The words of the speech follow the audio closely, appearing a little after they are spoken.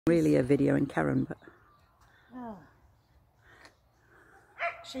Really a video in Karen, but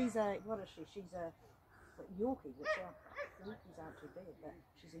she's a, what is she? She's a Yorkie, which Yorkies aren't too big, but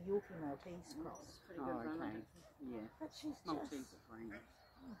she's a Yorkie Maltese cross. Pretty good runner. Yeah. But she's Maltese just... are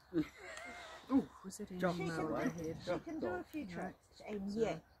fine. Oh, was it in She can do a few tricks, and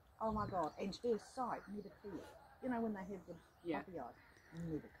yet, oh my God, and her sight never clear. You know when they have the puppy eyes,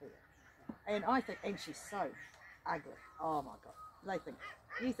 never clear. And I think, and she's so ugly. Oh my God, they think.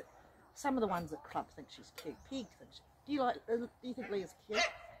 Some of the ones at club think she's cute. Peg thinks. Do you think Leah's cute?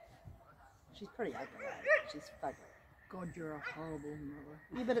 She's pretty ugly. She's ugly. God, you're a horrible mother.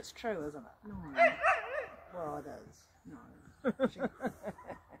 Yeah, but it's true, isn't it? No. Well, it is. No.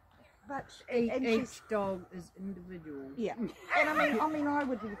 But each dog is individual. Yeah, and I mean, I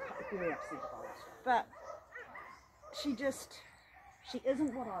would be very upset by it, but she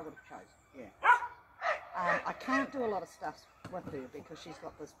isn't what I would have chosen. Yeah. I can't do a lot of stuff with her because she's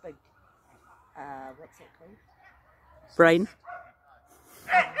got this big, what's that called? brain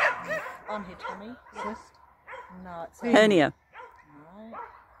On her tummy. Cyst? No, it's hernia. No,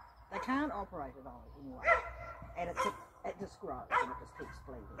 they can't operate it on it anyway, and it just grows and it just keeps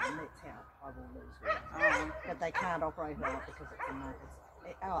bleeding, and that's how I will lose weight. But they can't operate it on it because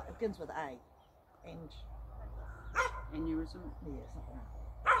it begins with A, and Aneurysm? yeah, something like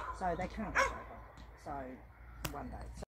that. So they can't operate on it. So one day.